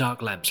 get the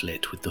dark lamps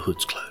lit with the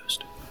hoods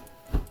closed.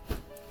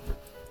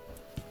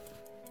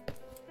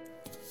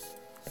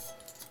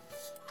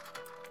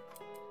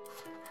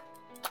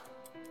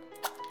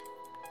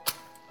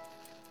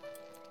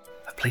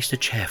 I've placed a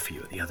chair for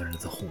you at the other end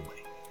of the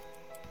hallway.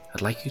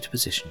 I'd like you to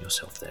position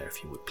yourself there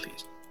if you would,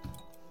 please.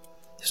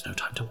 There's no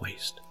time to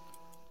waste.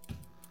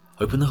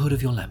 Open the hood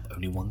of your lamp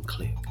only one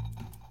click,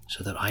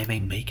 so that I may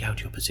make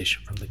out your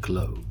position from the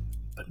glow,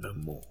 but no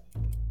more.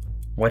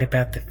 What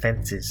about the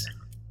fences?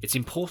 It's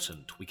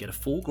important we get a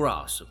full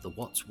grasp of the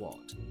what's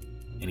what,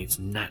 in its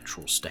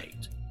natural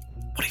state.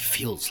 What it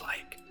feels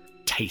like,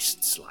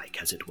 tastes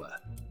like, as it were.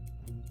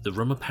 The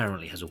room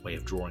apparently has a way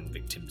of drawing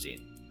victims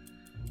in.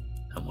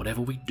 And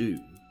whatever we do,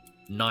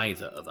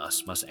 neither of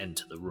us must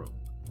enter the room.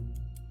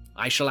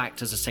 I shall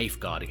act as a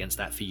safeguard against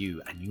that for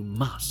you, and you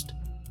must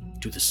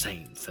do the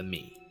same for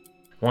me.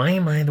 Why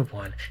am I the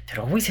one that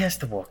always has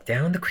to walk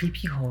down the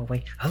creepy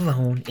hallway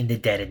alone in the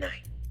dead of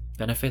night?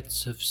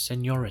 Benefits of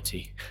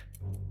seniority.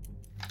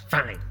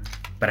 Fine,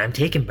 but I'm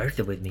taking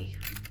Bertha with me.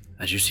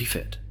 As you see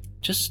fit.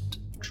 Just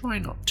try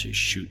not to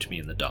shoot me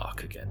in the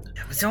dark again.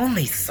 It was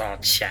only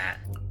thought shot.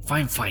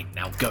 Fine,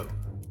 now go.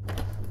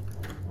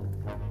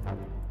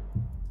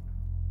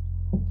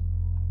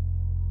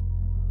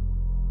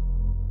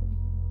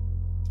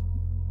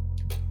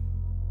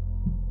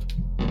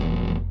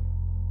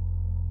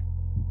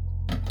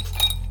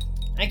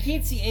 I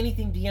can't see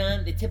anything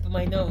beyond the tip of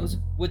my nose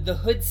with the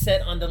hood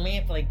set on the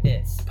lamp like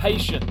this.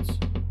 Patience.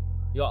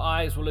 Your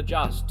eyes will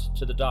adjust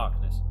to the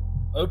darkness.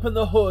 Open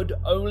the hood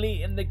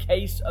only in the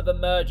case of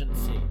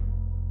emergency.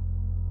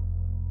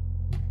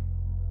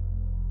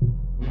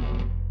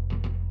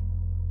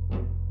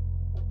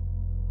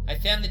 I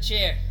found the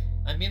chair.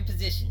 I'm in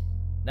position.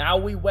 Now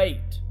we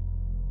wait.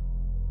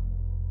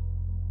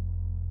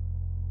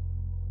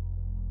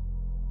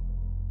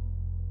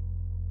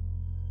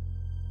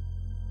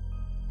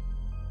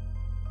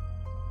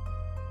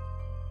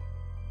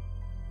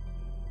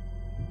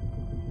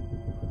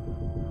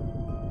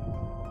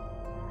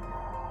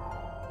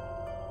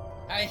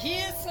 I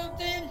hear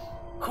something.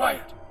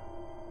 Quiet.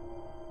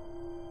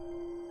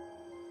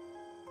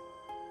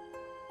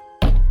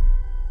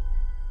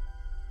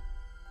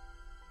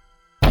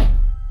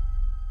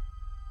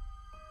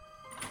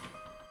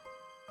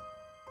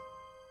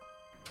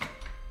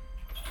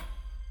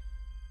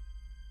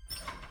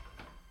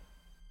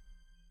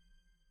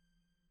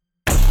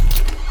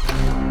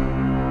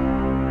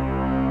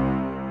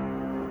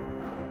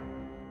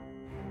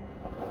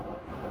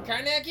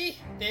 Carnacki,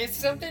 there's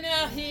something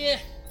out here.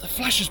 The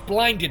flash has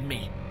blinded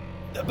me.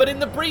 But in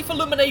the brief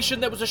illumination,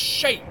 there was a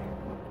shape.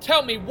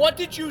 Tell me, what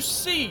did you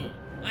see?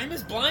 I'm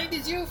as blind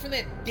as you from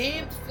that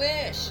damned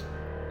flash.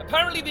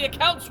 Apparently the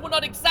accounts were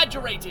not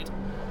exaggerated.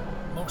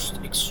 Most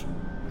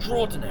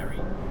extraordinary.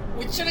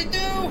 What should I do?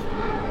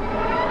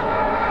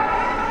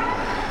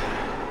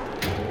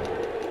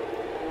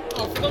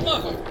 Oh, for the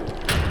love of...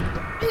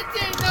 It's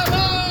in the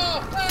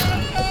hole!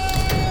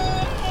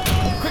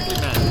 Quickly,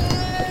 man.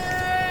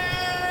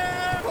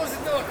 Close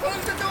the door!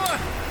 Close the door!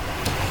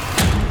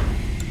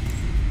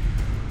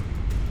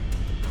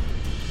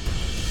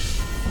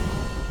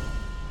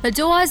 The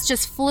doors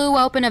just flew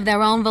open of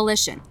their own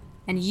volition.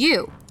 And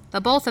you, the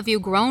both of you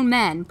grown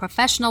men,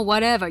 professional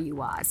whatever you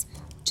was,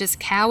 just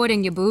cowered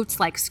in your boots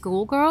like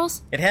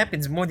schoolgirls? It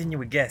happens more than you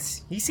would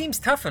guess. He seems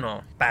tough and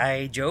all.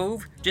 By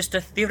Jove, just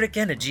etheric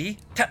energy.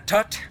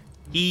 Tut-tut.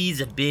 He's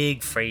a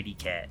big fraidy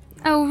cat.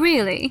 Oh,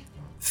 really?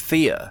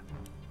 Fear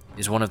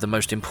is one of the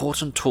most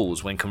important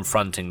tools when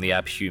confronting the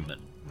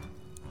abhuman.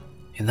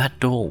 In that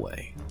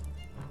doorway,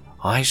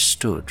 I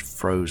stood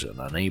frozen,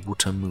 unable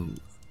to move.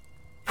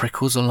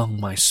 Prickles along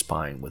my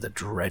spine with a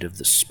dread of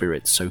the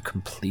spirit so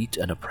complete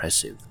and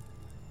oppressive.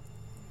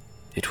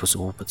 It was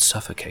all but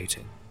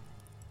suffocating.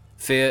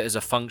 Fear is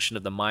a function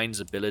of the mind's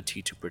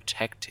ability to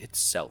protect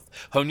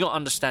itself. Hone your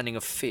understanding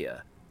of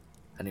fear,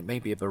 and it may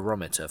be a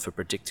barometer for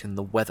predicting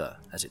the weather,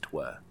 as it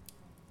were.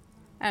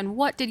 And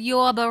what did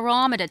your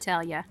barometer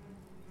tell you?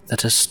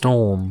 That a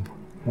storm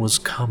was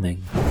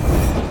coming.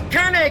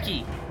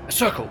 Carnacki! A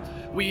circle.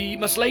 We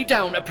must lay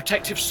down a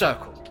protective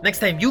circle. Next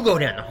time you go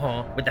down the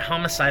hall with the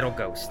homicidal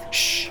ghost.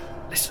 Shh!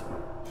 Listen.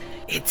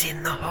 It's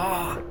in the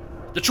hall.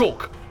 The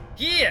chalk.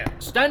 Here!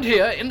 Stand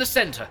here in the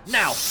center,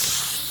 now!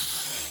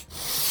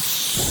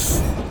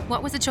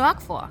 What was the chalk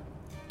for?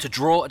 To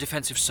draw a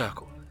defensive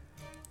circle.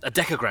 A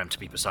decagram, to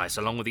be precise,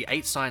 along with the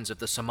 8 signs of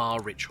the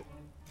Samar ritual.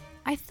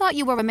 I thought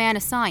you were a man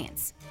of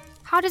science.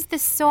 How does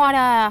this sort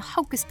of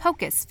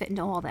hocus-pocus fit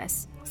into all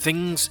this?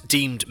 Things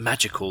deemed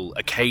magical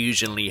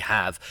occasionally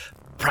have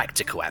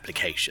practical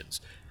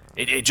applications.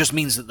 It just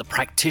means that the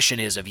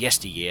practitioners of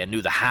yesteryear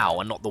knew the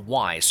how and not the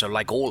why, so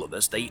like all of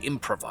us, they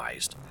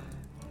improvised.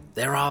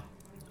 There are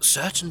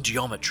certain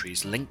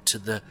geometries linked to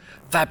the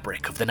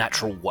fabric of the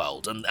natural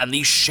world, and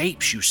these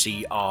shapes you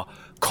see are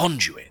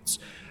conduits,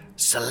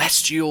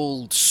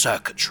 celestial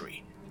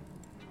circuitry.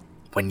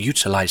 When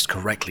utilized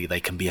correctly,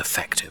 they can be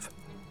effective.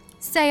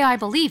 Say I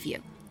believe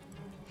you.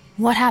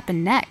 What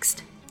happened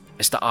next?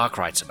 Mr.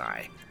 Arkwright and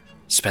I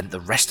spent the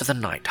rest of the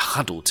night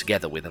huddled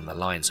together within the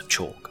lines of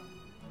chalk,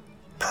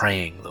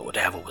 praying that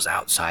whatever was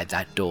outside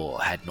that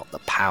door had not the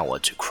power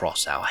to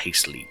cross our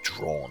hastily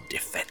drawn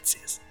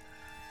defenses.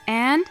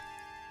 And?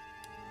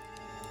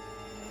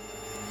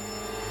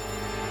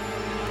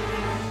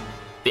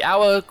 The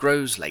hour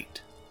grows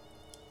late.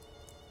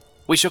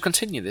 We shall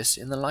continue this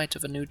in the light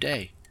of a new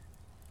day.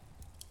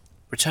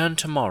 Return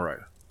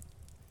tomorrow.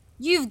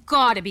 You've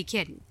got to be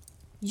kidding.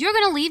 You're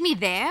going to leave me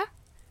there?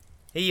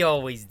 He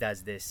always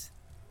does this.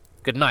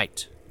 Good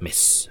night,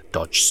 Miss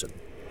Dodgson.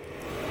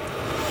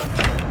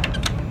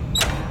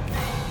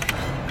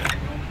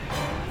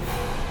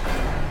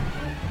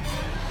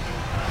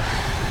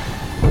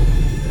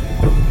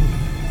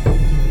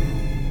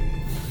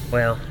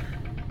 Well,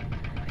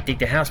 I think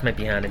the house might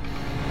be haunted.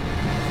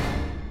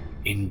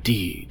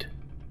 Indeed.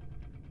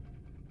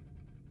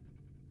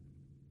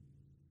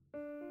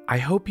 I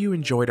hope you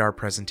enjoyed our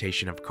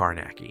presentation of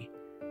Carnacki.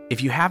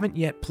 If you haven't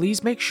yet,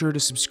 please make sure to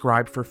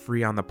subscribe for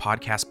free on the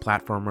podcast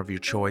platform of your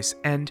choice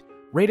and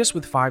rate us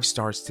with 5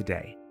 stars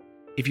today.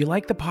 If you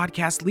like the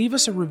podcast, leave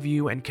us a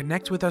review and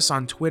connect with us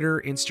on Twitter,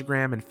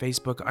 Instagram, and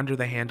Facebook under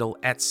the handle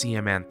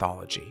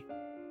 @CMAnthology.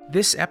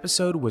 This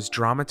episode was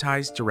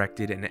dramatized,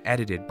 directed, and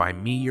edited by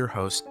me, your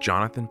host,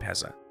 Jonathan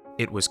Pezza.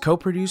 It was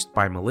co-produced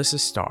by Melissa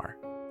Starr.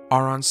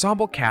 Our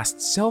ensemble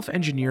cast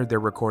self-engineered their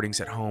recordings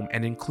at home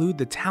and include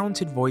the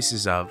talented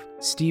voices of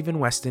Stephen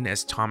Weston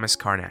as Thomas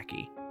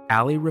Carnacki,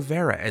 Ali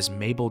Rivera as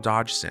Mabel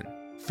Dodgson,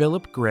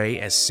 Philip Gray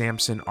as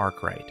Samson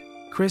Arkwright,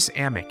 Chris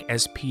Amick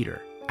as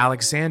Peter,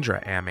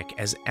 Alexandra Amick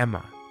as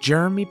Emma,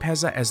 Jeremy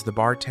Pezza as the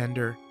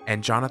bartender,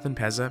 and Jonathan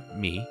Pezza,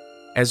 me,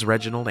 as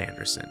Reginald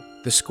Anderson.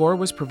 The score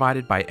was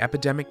provided by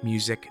Epidemic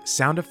Music,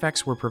 sound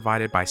effects were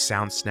provided by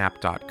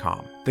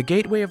Soundsnap.com. The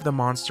Gateway of the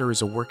Monster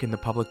is a work in the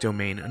public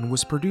domain and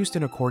was produced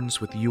in accordance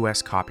with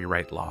U.S.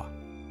 copyright law.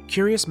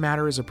 Curious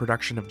Matter is a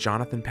production of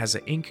Jonathan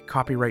Pezza Inc.,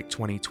 copyright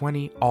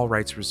 2020, all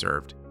rights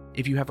reserved.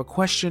 If you have a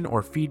question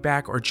or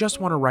feedback or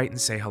just want to write and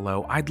say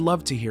hello, I'd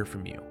love to hear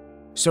from you.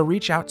 So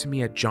reach out to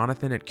me at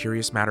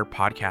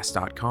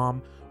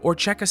jonathan@curiousmatterpodcast.com or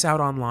check us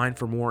out online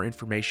for more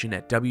information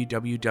at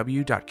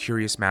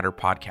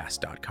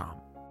www.curiousmatterpodcast.com.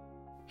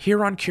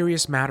 Here on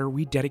Curious Matter,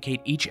 we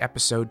dedicate each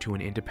episode to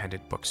an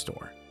independent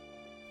bookstore.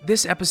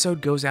 This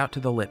episode goes out to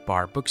the Lit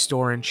Bar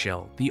Bookstore and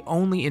Chill, the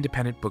only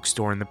independent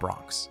bookstore in the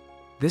Bronx.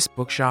 This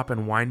bookshop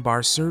and wine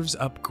bar serves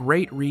up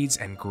great reads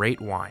and great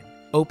wine.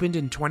 Opened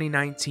in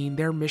 2019,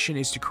 their mission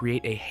is to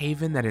create a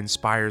haven that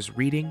inspires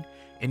reading,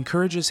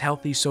 encourages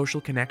healthy social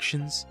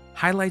connections,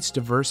 highlights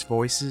diverse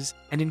voices,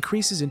 and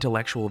increases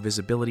intellectual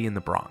visibility in the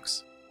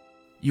Bronx.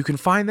 You can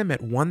find them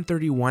at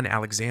 131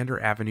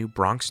 Alexander Avenue,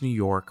 Bronx, New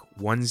York,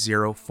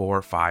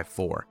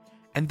 10454.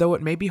 And though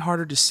it may be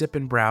harder to sip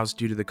and browse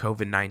due to the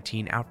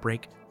COVID-19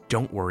 outbreak,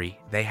 don't worry,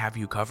 they have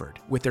you covered,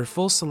 with their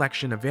full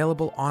selection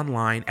available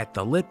online at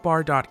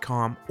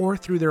thelitbar.com or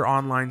through their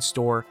online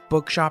store,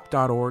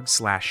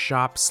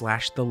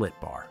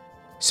 bookshop.org/shop/thelitbar.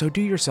 So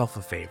do yourself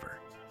a favor.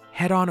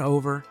 Head on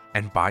over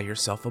and buy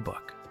yourself a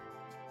book.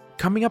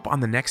 Coming up on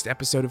the next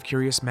episode of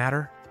Curious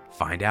Matter,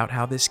 find out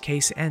how this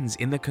case ends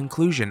in the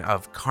conclusion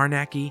of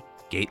Carnacki,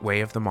 Gateway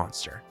of the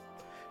Monster.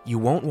 You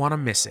won't want to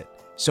miss it,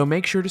 so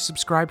make sure to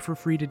subscribe for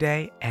free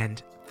today,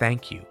 and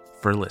thank you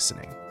for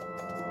listening.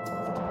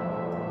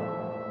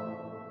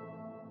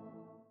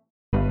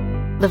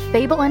 The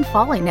Fable and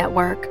Folly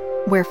Network,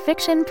 where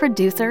fiction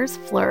producers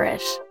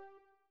flourish.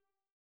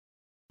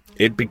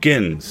 It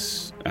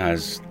begins,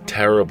 as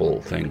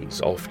terrible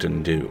things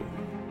often do,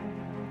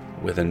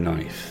 with a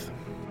knife.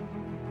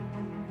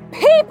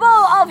 People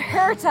of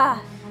Hirta,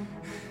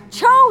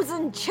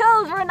 chosen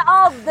children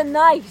of the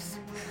night,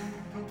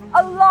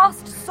 a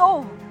lost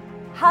soul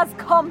has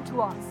come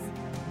to us.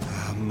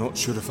 I'm not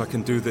sure if I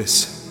can do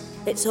this.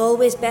 It's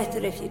always better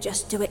if you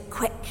just do it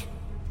quick.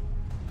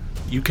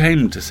 You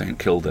came to St.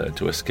 Kilda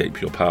to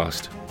escape your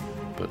past,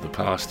 but the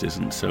past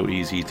isn't so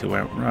easy to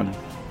outrun.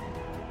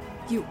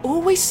 You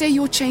always say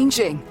you're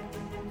changing,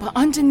 but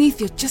underneath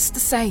you're just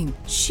the same.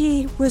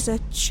 She was a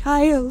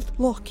child,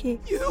 Lockie.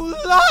 You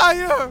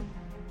liar!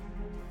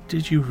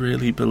 Did you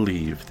really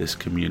believe this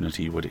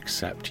community would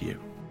accept you?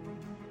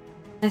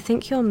 I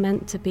think you're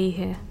meant to be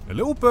here. A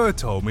little bird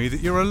told me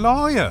that you're a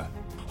liar.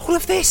 All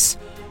of this,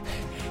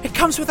 it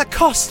comes with a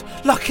cost,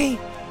 Lockie.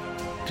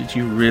 Did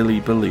you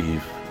really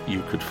believe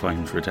you could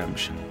find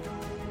redemption?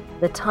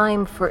 The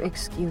time for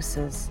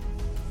excuses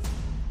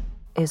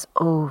is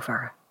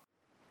over.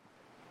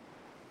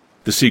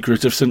 The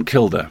Secret of St.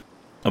 Kilda,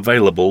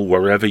 available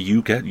wherever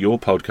you get your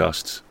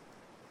podcasts.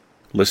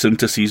 Listen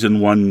to Season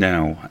 1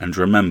 now, and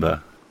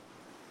remember,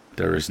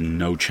 there is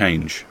no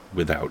change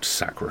without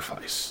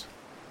sacrifice.